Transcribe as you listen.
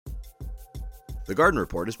The Garden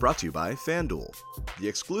Report is brought to you by FanDuel, the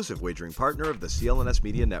exclusive wagering partner of the CLNS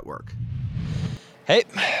Media Network. Hey,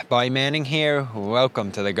 Bobby Manning here.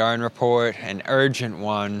 Welcome to the Garden Report, an urgent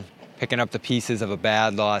one. Picking up the pieces of a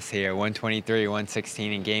bad loss here,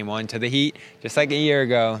 123-116 in Game 1 to the Heat. Just like a year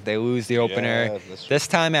ago, they lose the opener. This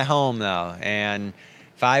time at home, though. And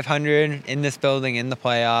 500 in this building in the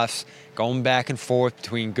playoffs, going back and forth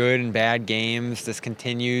between good and bad games. This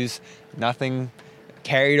continues. Nothing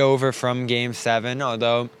carried over from Game 7,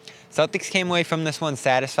 although Celtics came away from this one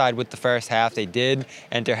satisfied with the first half. They did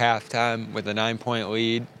enter halftime with a 9-point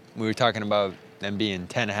lead. We were talking about them being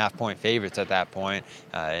 10.5-point favorites at that point,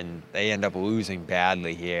 and they end up losing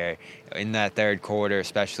badly here in that third quarter,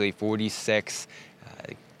 especially 46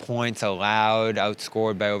 points allowed,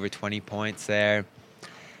 outscored by over 20 points there.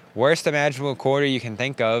 Worst imaginable quarter you can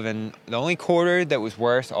think of, and the only quarter that was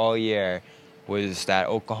worse all year was that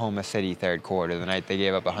Oklahoma City third quarter, the night they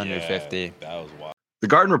gave up 150. Yeah, that was wild. The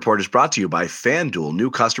Garden Report is brought to you by FanDuel. New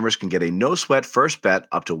customers can get a no-sweat first bet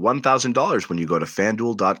up to $1,000 when you go to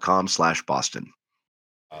FanDuel.com/Boston.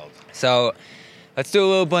 So let's do a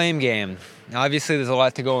little blame game. Obviously, there's a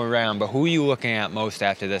lot to go around, but who are you looking at most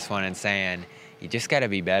after this one and saying, you just got to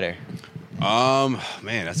be better? Man,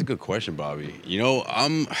 that's a good question, Bobby.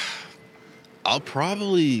 I'll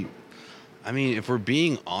probably, if we're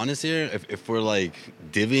being honest here, if we're like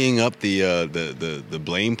divvying up the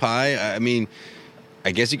blame pie, I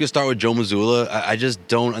guess you could start with Joe Mazzulla. I just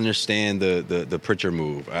don't understand the Pritchard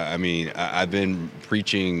move. I've been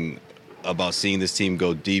preaching about seeing this team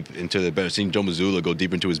go deep into the bench, seeing Joe Mazzulla go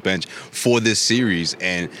deep into his bench for this series,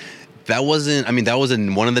 and that wasn't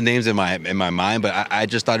one of the names in my mind, but I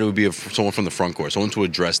just thought it would be someone from the front court, someone to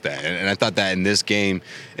address that, and I thought that in this game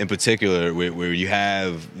in particular, where you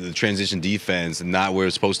have the transition defense not where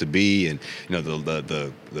it's supposed to be, and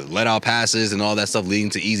the let out passes and all that stuff leading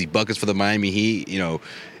to easy buckets for the Miami Heat,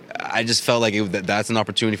 I just felt like that's an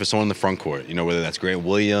opportunity for someone in the front court, whether that's Grant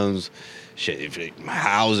Williams,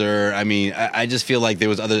 Hauser. I just feel like there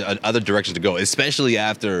was other directions to go, especially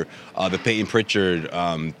after the Peyton Pritchard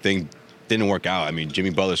thing didn't work out. Jimmy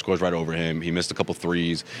Butler scores right over him. He missed a couple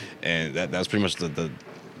threes, and that was pretty much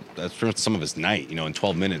that's pretty much some of his night, in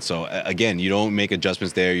 12 minutes. So again, you don't make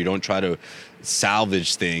adjustments there. You don't try to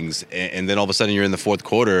salvage things, and then all of a sudden you're in the fourth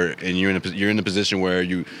quarter and you're in a position where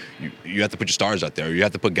you have to put your stars out there. You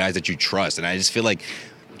have to put guys that you trust, and I just feel like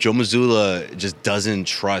Joe Mazzulla just doesn't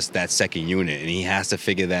trust that second unit, and he has to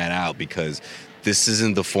figure that out because this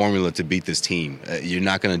isn't the formula to beat this team. You're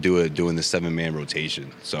not going to do it doing the 7-man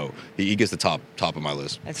rotation. So he gets the top of my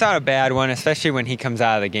list. It's not a bad one, especially when he comes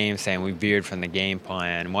out of the game saying we veered from the game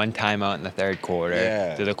plan. One timeout in the third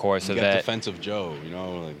quarter through the course of it. Defensive Joe,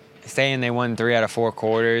 saying they won 3 out of 4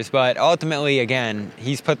 quarters, but ultimately, again,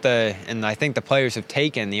 he's and I think the players have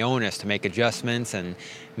taken the onus to make adjustments and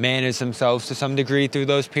manage themselves to some degree through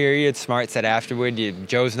those periods. Smart said afterward,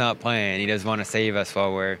 Joe's not playing. He doesn't want to save us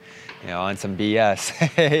while we're on some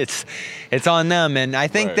BS. It's on them, and I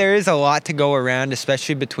think there is a lot to go around,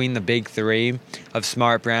 especially between the big three of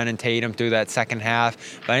Smart, Brown, and Tatum through that second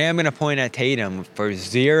half. But I am going to point at Tatum for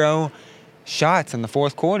 0 shots in the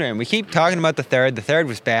fourth quarter, and we keep talking about the third. The third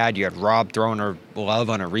was bad. You had Rob throwing her love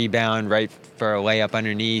on a rebound right for a layup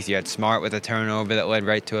underneath. You had Smart with a turnover that led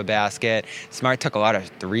right to a basket. Smart took a lot of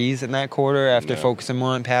threes in that quarter after focusing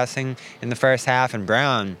more on passing in the first half, and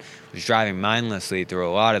Brown was driving mindlessly through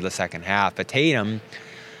a lot of the second half. But Tatum,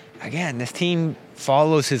 again, this team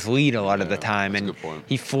follows his lead a lot of the time, and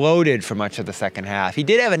he floated for much of the second half. He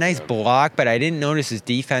did have a nice block, but I didn't notice his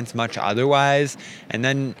defense much otherwise. And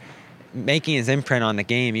then making his imprint on the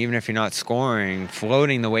game, even if you're not scoring,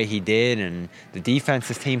 floating the way he did, and the defense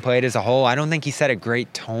this team played as a whole, I don't think he set a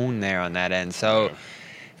great tone there on that end. So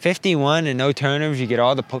 51 and no turnovers, you get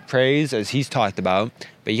all the praise, as he's talked about,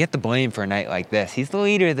 but you get the blame for a night like this. He's the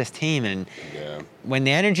leader of this team, and when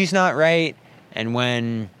the energy's not right, and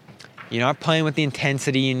when you're not playing with the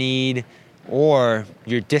intensity you need, or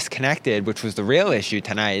you're disconnected, which was the real issue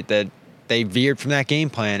tonight, that they veered from that game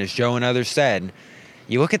plan, as Joe and others said,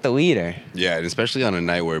 you look at the leader. Yeah, and especially on a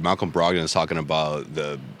night where Malcolm Brogdon is talking about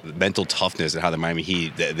the mental toughness and how the Miami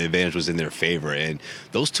Heat, the advantage was in their favor. And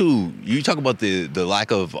those two, you talk about the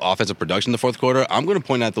lack of offensive production in the fourth quarter, I'm going to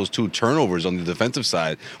point out those 2 turnovers on the defensive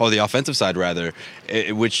side, or the offensive side rather,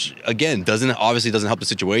 which, again, obviously doesn't help the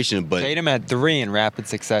situation. But Tatum had 3 in rapid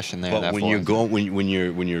succession there. But when you're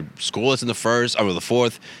scoreless in the first or the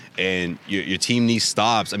fourth, and your team needs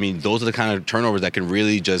stops, those are the kind of turnovers that can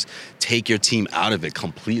really just take your team out of it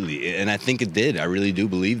completely. And I think it did. I really do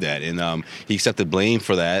believe that. And he accepted blame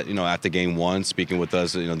for that, after game 1, speaking with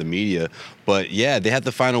us, the media. But, yeah, they have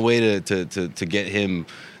to find a way to get him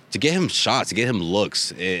to get him shots, to get him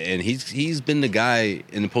looks, and he's been the guy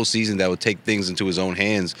in the postseason that would take things into his own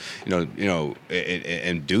hands,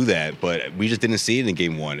 and do that. But we just didn't see it in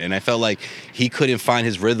Game 1, and I felt like he couldn't find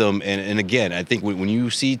his rhythm. And again, I think when you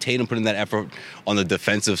see Tatum putting that effort on the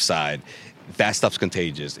defensive side, that stuff's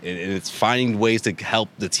contagious, and it's finding ways to help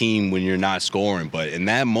the team when you're not scoring. But in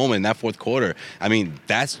that moment, in that fourth quarter, I mean,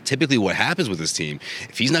 that's typically what happens with this team.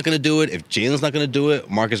 If he's not going to do it, if Jalen's not going to do it,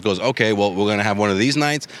 Marcus goes, okay, well, we're going to have one of these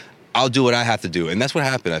nights. I'll do what I have to do. And that's what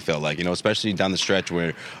happened, I felt like, especially down the stretch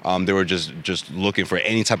where they were just looking for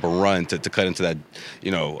any type of run to cut into that,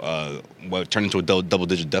 what turned into a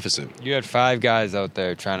double-digit deficit. You had 5 guys out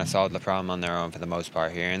there trying to solve the problem on their own for the most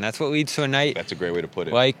part here, and that's what leads to a night. That's a great way to put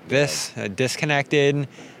it. Like this, disconnected,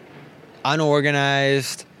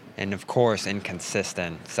 unorganized, and of course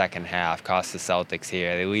inconsistent second half cost the Celtics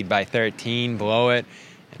here. They lead by 13, blow it,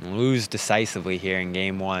 and lose decisively here in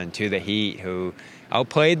Game 1 to the Heat, who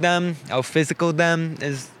outplayed them, out-physicaled them,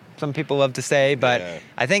 as some people love to say, but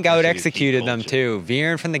I think out-executed them too.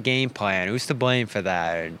 Veering from the game plan. Who's to blame for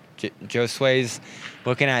that? Josue's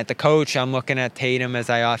looking at the coach. I'm looking at Tatum, as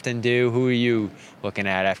I often do. Who are you looking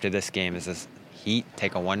at after this game? Is this Heat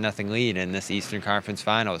take a 1-0 lead in this Eastern Conference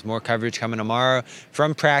Finals? More coverage coming tomorrow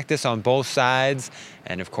from practice on both sides.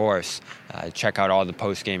 And, of course, check out all the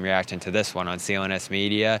post-game reaction to this one on CLNS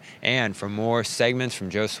Media. And for more segments from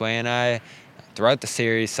Josue and I, throughout the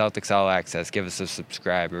series, Celtics All Access, give us a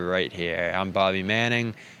subscriber right here. I'm Bobby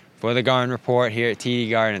Manning for the Garden Report here at TD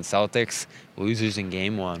Garden. Celtics losers in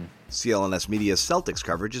Game 1. CLNS Media's Celtics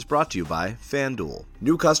coverage is brought to you by FanDuel.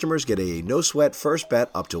 New customers get a no-sweat first bet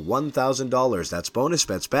up to $1,000. That's bonus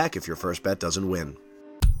bets back if your first bet doesn't win.